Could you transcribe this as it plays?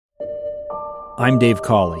I'm Dave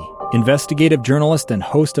Cawley, investigative journalist and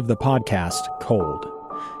host of the podcast Cold.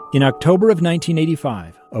 In October of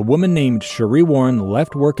 1985, a woman named Sheree Warren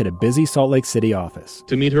left work at a busy Salt Lake City office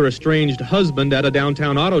to meet her estranged husband at a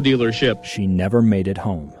downtown auto dealership. She never made it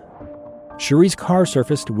home. Sheree's car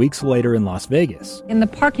surfaced weeks later in Las Vegas. In the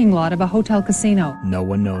parking lot of a hotel casino. No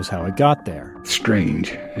one knows how it got there. Strange.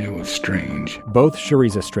 It was strange. Both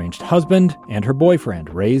Sheree's estranged husband and her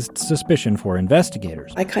boyfriend raised suspicion for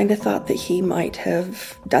investigators. I kind of thought that he might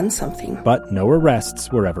have done something. But no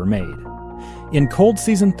arrests were ever made. In Cold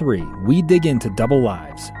Season 3, we dig into double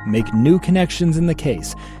lives, make new connections in the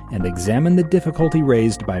case, and examine the difficulty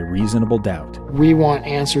raised by reasonable doubt. We want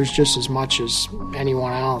answers just as much as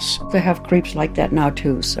anyone else. They have creeps like that now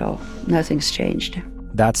too, so nothing's changed.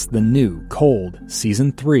 That's the new Cold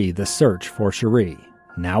Season 3, The Search for Sheree,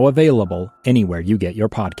 now available anywhere you get your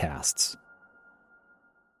podcasts.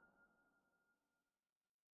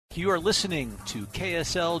 You are listening to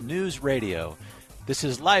KSL News Radio. This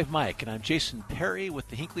is Live Mike, and I'm Jason Perry with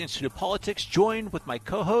the Hinckley Institute of Politics, joined with my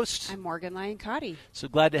co-host. I'm Morgan Lyon-Cotti. So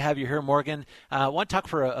glad to have you here, Morgan. I want to talk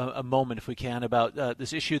for a moment, if we can, about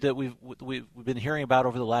this issue that we've been hearing about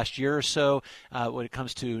over the last year or so when it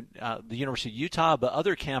comes to the University of Utah, but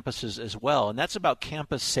other campuses as well, and that's about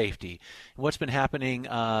campus safety and what's been happening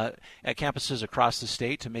at campuses across the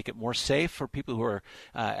state to make it more safe for people who are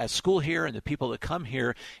at school here and the people that come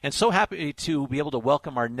here. And so happy to be able to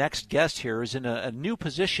welcome our next guest here, who's in a new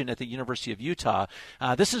position at the University of Utah.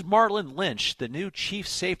 This is Marlon Lynch, the new Chief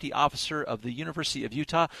Safety Officer of the University of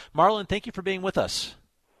Utah. Marlon, thank you for being with us.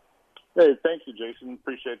 Hey, thank you, Jason.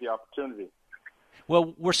 Appreciate the opportunity.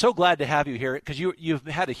 Well, we're so glad to have you here because you've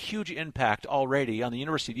had a huge impact already on the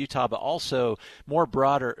University of Utah, but also more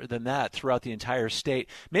broader than that throughout the entire state.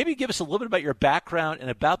 Maybe give us a little bit about your background and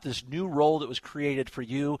about this new role that was created for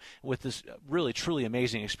you with this really, truly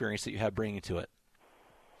amazing experience that you have bringing to it.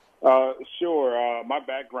 Sure. My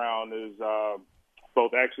background is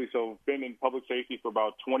both actually, so been in public safety for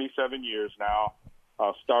about 27 years now.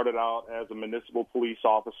 Started out as a municipal police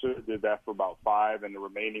officer, did that for about 5, and the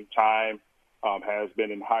remaining time has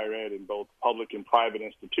been in higher ed in both public and private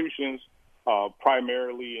institutions,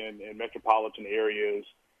 primarily in metropolitan areas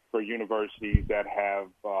for universities that have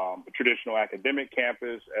a traditional academic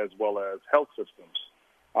campus as well as health systems.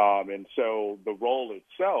 And so the role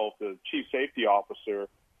itself, the chief safety officer,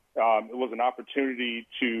 it was an opportunity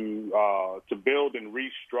to build and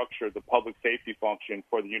restructure the public safety function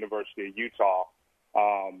for the University of Utah,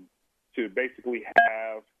 to basically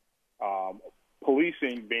have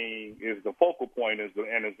policing is the focal point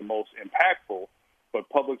and is the most impactful, but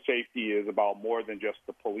public safety is about more than just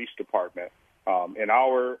the police department. In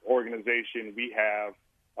our organization, we have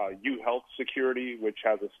U Health Security, which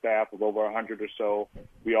has a staff of over 100 or so.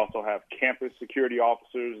 We also have campus security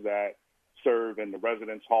officers that serve in the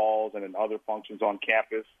residence halls and in other functions on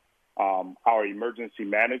campus. Our emergency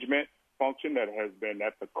management function that has been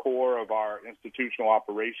at the core of our institutional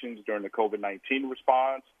operations during the COVID-19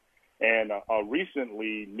 response, and a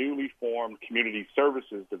recently newly formed community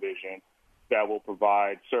services division that will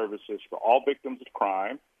provide services for all victims of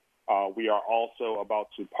crime. We are also about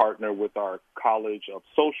to partner with our College of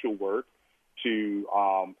Social Work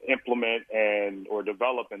to implement or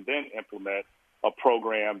develop and then implement a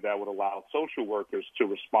program that would allow social workers to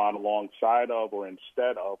respond alongside of or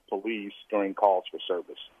instead of police during calls for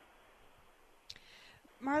service.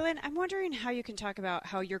 Marlon, I'm wondering how you can talk about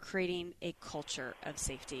how you're creating a culture of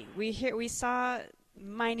safety. We saw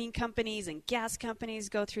mining companies and gas companies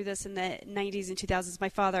go through this in the 90s and 2000s. My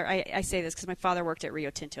father, I say this because my father worked at Rio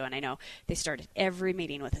Tinto, and I know they started every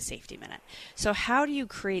meeting with a safety minute. So how do you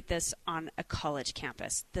create this on a college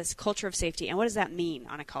campus, this culture of safety, and what does that mean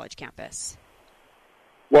on a college campus?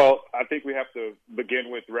 Well, I think we have to begin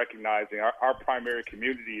with recognizing our primary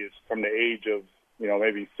community is from the age of,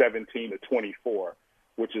 maybe 17 to 24,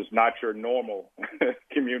 which is not your normal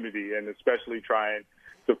community, and especially trying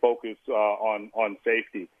to focus on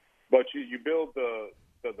safety. But you build the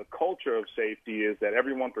culture of safety is that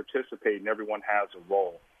everyone participates and everyone has a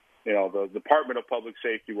role. The Department of Public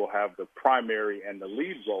Safety will have the primary and the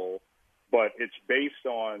lead role, but it's based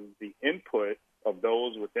on the input of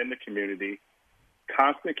those within the community,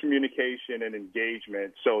 constant communication and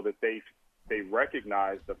engagement so that they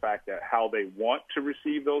recognize the fact that how they want to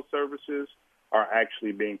receive those services are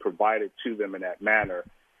actually being provided to them in that manner.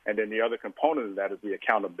 And then the other component of that is the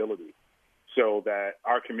accountability, so that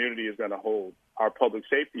our community is going to hold our public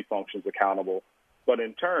safety functions accountable. But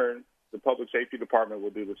in turn, the public safety department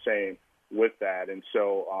will do the same with that. And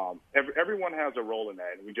so everyone has a role in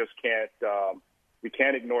that, and we just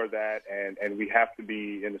can't ignore that. And we have to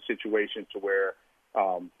be in a situation to where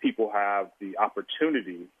people have the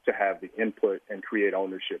opportunity to have the input and create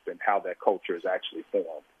ownership in how that culture is actually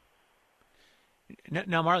formed.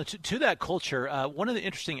 Now, Marlon, to that culture, one of the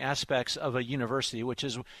interesting aspects of a university, which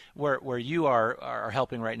is where you are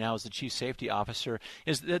helping right now as the chief safety officer,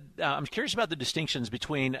 is that I'm curious about the distinctions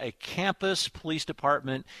between a campus police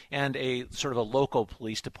department and a sort of a local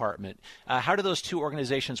police department. How do those two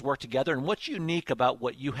organizations work together, and what's unique about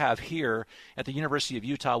what you have here at the University of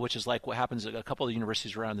Utah, which is like what happens at a couple of the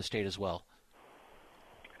universities around the state as well?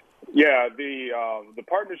 Yeah, the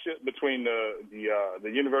partnership between the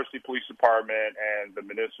university police department and the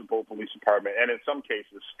municipal police department, and in some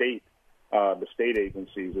cases the state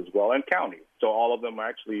agencies as well, and county. So all of them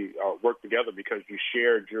actually work together because you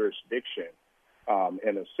share jurisdiction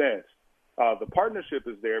in a sense. The partnership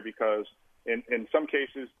is there because in some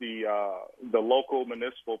cases the local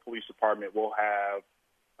municipal police department will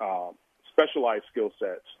have specialized skill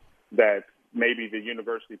sets that maybe the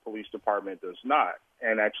university police department does not,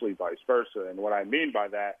 and actually vice versa. And what I mean by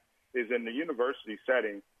that is in the university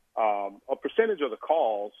setting, a percentage of the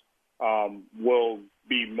calls will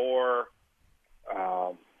be more,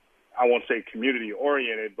 I won't say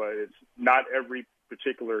community-oriented, but it's not every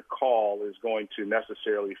particular call is going to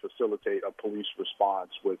necessarily facilitate a police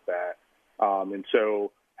response with that. And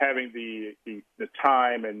so having the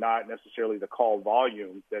time and not necessarily the call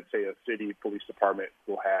volume that, say, a city police department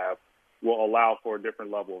will allow for a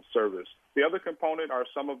different level of service. The other component are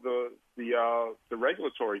some of the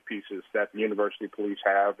regulatory pieces that the university police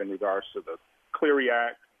have in regards to the Clery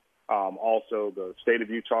Act. Also, the state of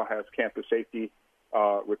Utah has campus safety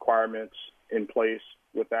requirements in place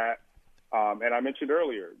with that. And I mentioned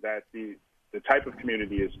earlier that the type of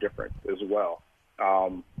community is different as well.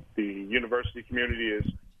 The university community is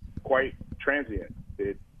quite transient.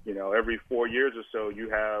 Every 4 years or so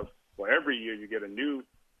every year you get a new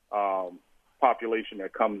population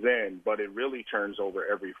that comes in, but it really turns over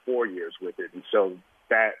every 4 years with it. And so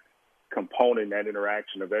that component, that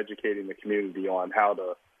interaction of educating the community on how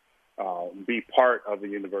to be part of the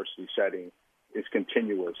university setting is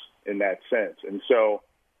continuous in that sense. And so,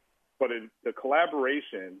 but the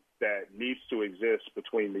collaboration that needs to exist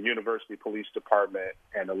between the university police department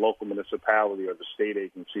and the local municipality or the state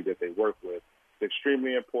agency that they work with is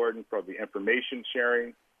extremely important for the information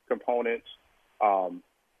sharing components,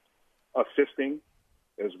 assisting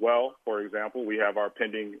as well. For example, we have our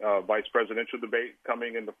pending vice presidential debate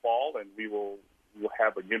coming in the fall, and we'll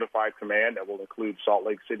have a unified command that will include Salt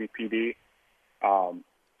Lake City PD,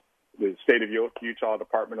 the state of Utah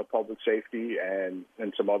Department of Public Safety, and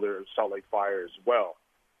some other Salt Lake Fire as well.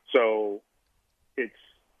 So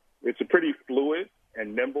it's a pretty fluid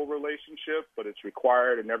and nimble relationship, but it's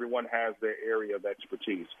required, and everyone has their area of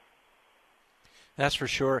expertise. That's for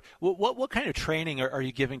sure. What kind of training are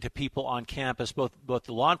you giving to people on campus, both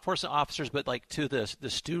the law enforcement officers, but like to the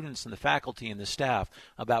students and the faculty and the staff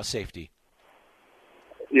about safety?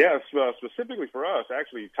 Yes, specifically for us,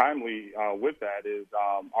 actually timely with that is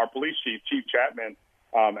our police chief, Chief Chapman,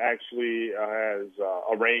 actually has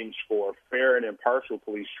arranged for fair and impartial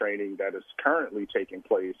police training that is currently taking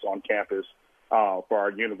place on campus for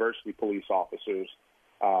our university police officers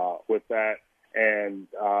with that. And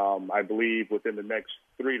I believe within the next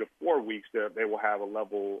 3 to 4 weeks, they will have a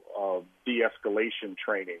level of de-escalation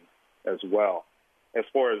training as well. As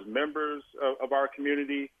far as members of our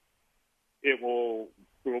community, we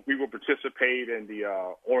will participate in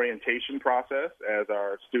the orientation process as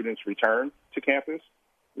our students return to campus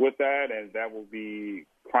with that, and that will be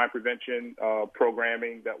crime prevention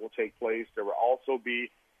programming that will take place. There will also be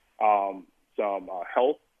some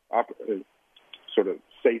health sort of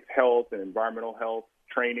safe health and environmental health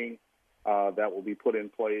training that will be put in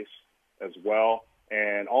place as well.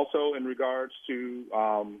 And also in regards to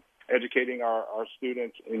educating our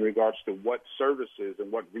students in regards to what services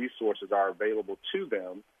and what resources are available to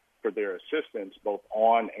them for their assistance both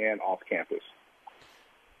on and off campus.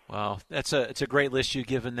 Wow, it's a great list you've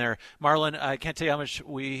given there. Marlon, I can't tell you how much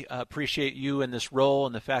we appreciate you in this role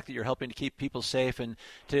and the fact that you're helping to keep people safe and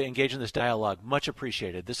to engage in this dialogue. Much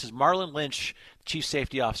appreciated. This is Marlon Lynch, Chief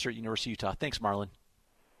Safety Officer at University of Utah. Thanks, Marlon.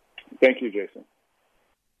 Thank you, Jason.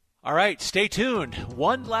 All right, stay tuned.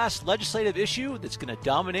 One last legislative issue that's going to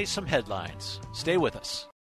dominate some headlines. Stay with us.